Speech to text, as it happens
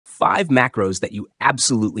5 macros that you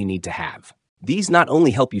absolutely need to have. These not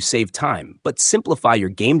only help you save time, but simplify your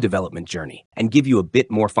game development journey and give you a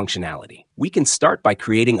bit more functionality. We can start by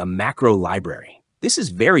creating a macro library. This is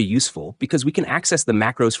very useful because we can access the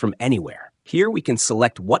macros from anywhere. Here we can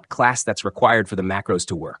select what class that's required for the macros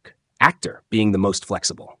to work, actor being the most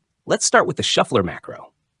flexible. Let's start with the shuffler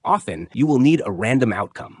macro. Often, you will need a random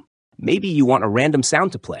outcome. Maybe you want a random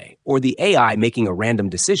sound to play, or the AI making a random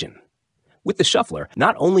decision. With the shuffler,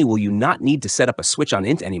 not only will you not need to set up a switch on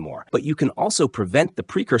int anymore, but you can also prevent the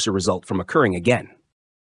precursor result from occurring again.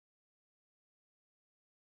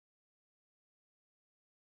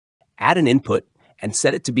 Add an input and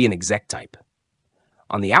set it to be an exec type.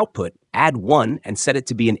 On the output, add 1 and set it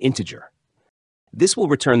to be an integer. This will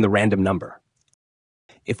return the random number.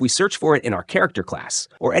 If we search for it in our character class,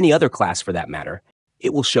 or any other class for that matter,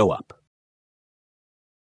 it will show up.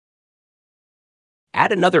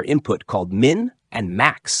 Add another input called min and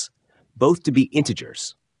max, both to be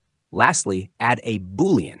integers. Lastly, add a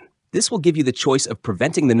boolean. This will give you the choice of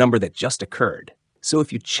preventing the number that just occurred. So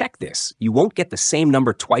if you check this, you won't get the same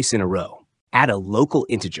number twice in a row. Add a local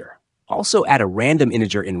integer. Also add a random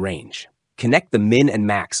integer in range. Connect the min and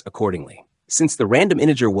max accordingly. Since the random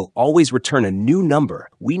integer will always return a new number,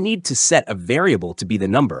 we need to set a variable to be the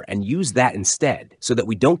number and use that instead so that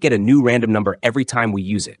we don't get a new random number every time we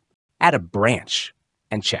use it. Add a branch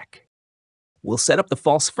and check. We'll set up the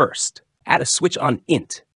false first. Add a switch on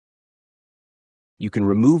int. You can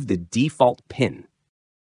remove the default pin.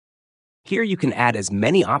 Here you can add as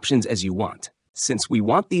many options as you want. Since we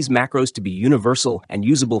want these macros to be universal and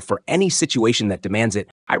usable for any situation that demands it,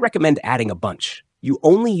 I recommend adding a bunch. You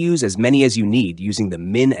only use as many as you need using the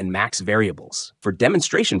min and max variables. For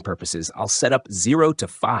demonstration purposes, I'll set up 0 to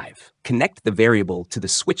 5. Connect the variable to the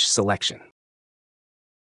switch selection.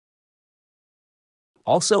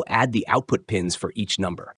 Also add the output pins for each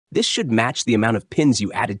number. This should match the amount of pins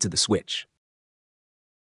you added to the switch.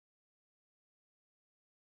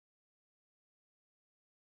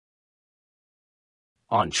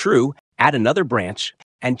 On true, add another branch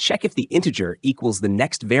and check if the integer equals the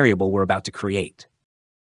next variable we're about to create.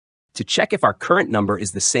 To check if our current number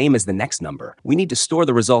is the same as the next number, we need to store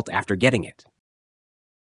the result after getting it.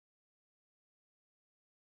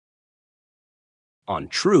 On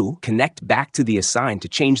true, connect back to the assign to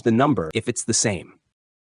change the number if it's the same.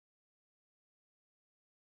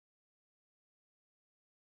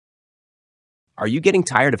 Are you getting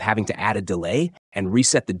tired of having to add a delay and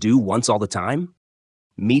reset the do once all the time?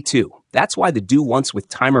 Me too. That's why the do once with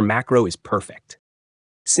timer macro is perfect.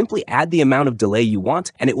 Simply add the amount of delay you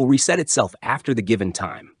want and it will reset itself after the given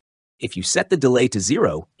time. If you set the delay to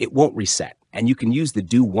 0, it won't reset, and you can use the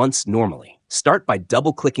do once normally. Start by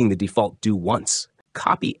double-clicking the default do once.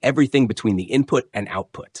 Copy everything between the input and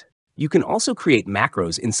output. You can also create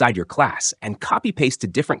macros inside your class and copy-paste to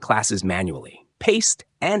different classes manually. Paste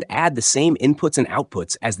and add the same inputs and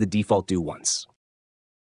outputs as the default do once.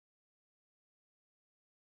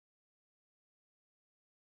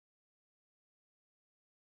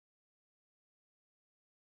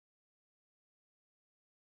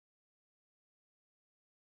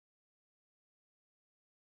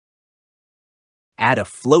 Add a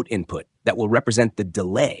float input that will represent the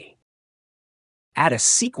delay. Add a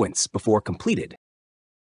sequence before completed.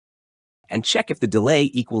 And check if the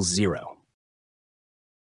delay equals 0.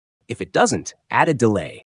 If it doesn't, add a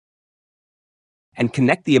delay. And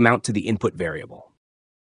connect the amount to the input variable.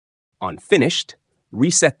 On finished,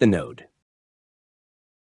 reset the node.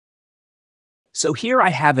 So here I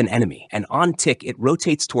have an enemy, and on tick it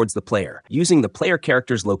rotates towards the player, using the player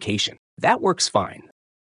character's location. That works fine,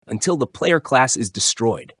 until the player class is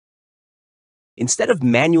destroyed. Instead of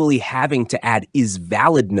manually having to add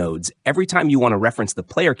isValid nodes every time you want to reference the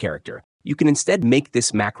player character, you can instead make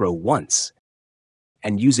this macro once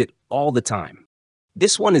and use it all the time.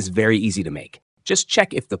 This one is very easy to make. Just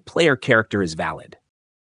check if the player character is valid.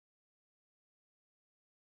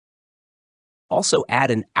 Also add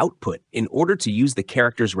an output in order to use the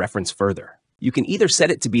character's reference further. You can either set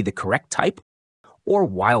it to be the correct type or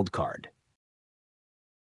wildcard.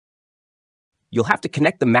 You'll have to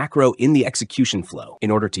connect the macro in the execution flow in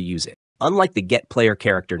order to use it, unlike the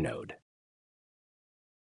getPlayerCharacter node.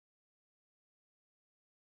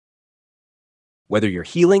 Whether you're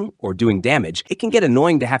healing or doing damage, it can get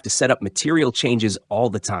annoying to have to set up material changes all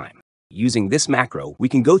the time. Using this macro, we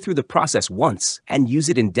can go through the process once and use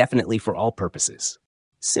it indefinitely for all purposes.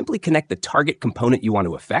 Simply connect the target component you want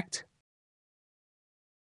to affect,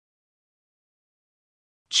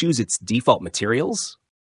 choose its default materials,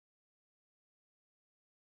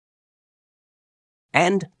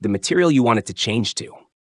 and the material you want it to change to.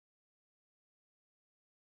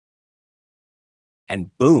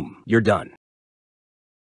 and boom, you're done.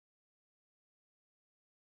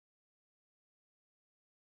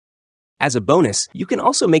 As a bonus, you can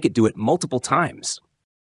also make it do it multiple times.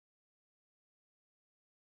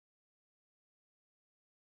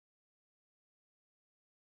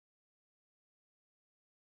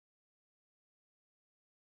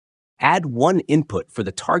 Add one input for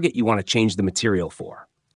the target you want to change the material for.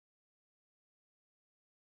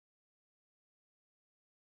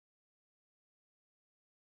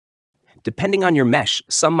 Depending on your mesh,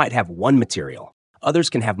 some might have one material, others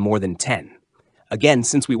can have more than 10. Again,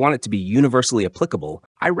 since we want it to be universally applicable,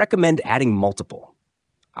 I recommend adding multiple.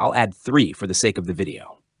 I'll add 3 for the sake of the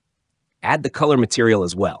video. Add the color material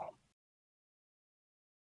as well.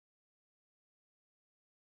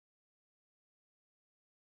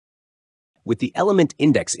 With the element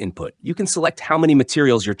index input, you can select how many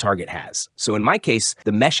materials your target has. So in my case,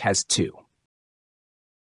 the mesh has 2.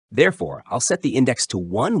 Therefore, I'll set the index to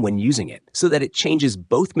 1 when using it, so that it changes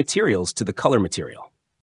both materials to the color material.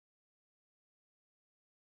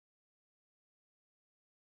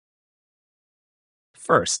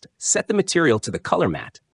 First, set the material to the color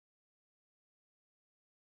matte.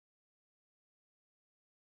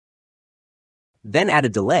 Then add a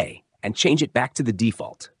delay and change it back to the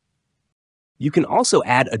default. You can also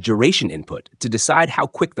add a duration input to decide how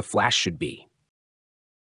quick the flash should be.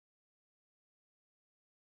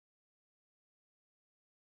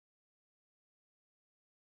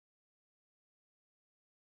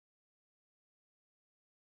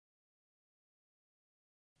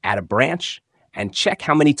 Add a branch and check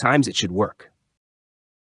how many times it should work.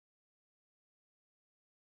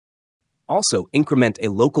 Also, increment a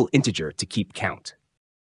local integer to keep count.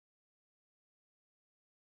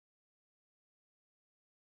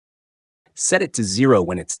 Set it to 0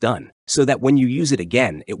 when it's done, so that when you use it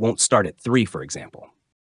again, it won't start at 3, for example.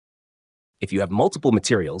 If you have multiple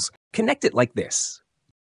materials, connect it like this.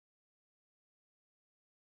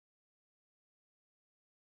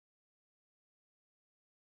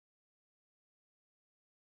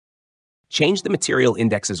 Change the material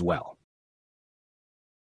index as well.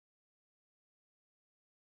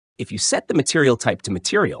 If you set the material type to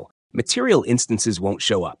material, material instances won't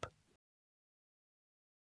show up.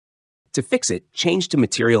 To fix it, change to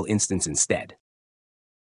material instance instead.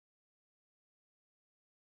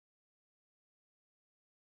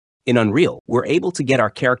 In Unreal, we're able to get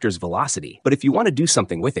our character's velocity, but if you want to do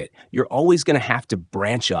something with it, you're always going to have to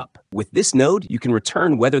branch up. With this node, you can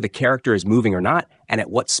return whether the character is moving or not and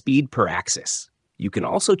at what speed per axis. You can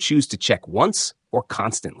also choose to check once or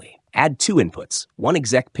constantly. Add 2 inputs, one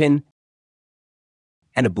exec pin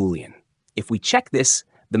and a boolean. If we check this,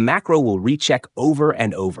 the macro will recheck over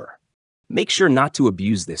and over. Make sure not to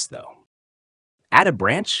abuse this though. Add a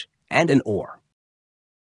branch and an OR.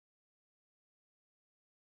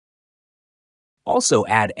 Also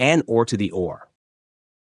add an OR to the OR.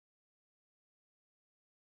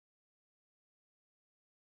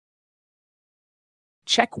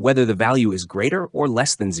 Check whether the value is greater or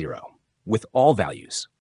less than 0, with all values.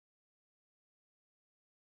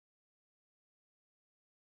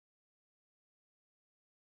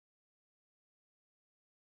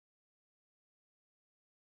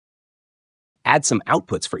 Add some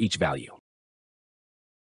outputs for each value.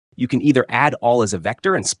 You can either add all as a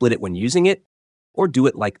vector and split it when using it, or do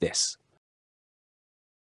it like this.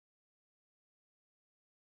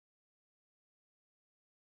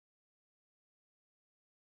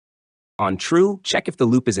 On true, check if the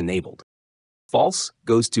loop is enabled. False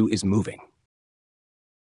goes to is moving.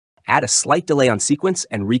 Add a slight delay on sequence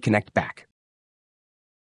and reconnect back.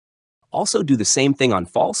 Also do the same thing on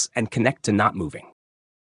false and connect to not moving.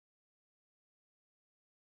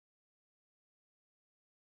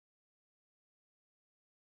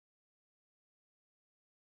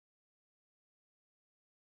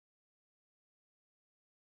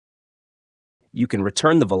 You can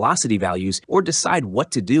return the velocity values or decide what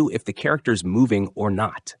to do if the character's moving or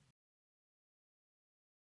not.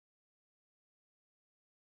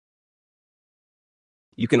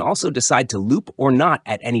 You can also decide to loop or not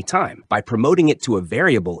at any time by promoting it to a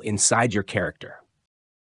variable inside your character.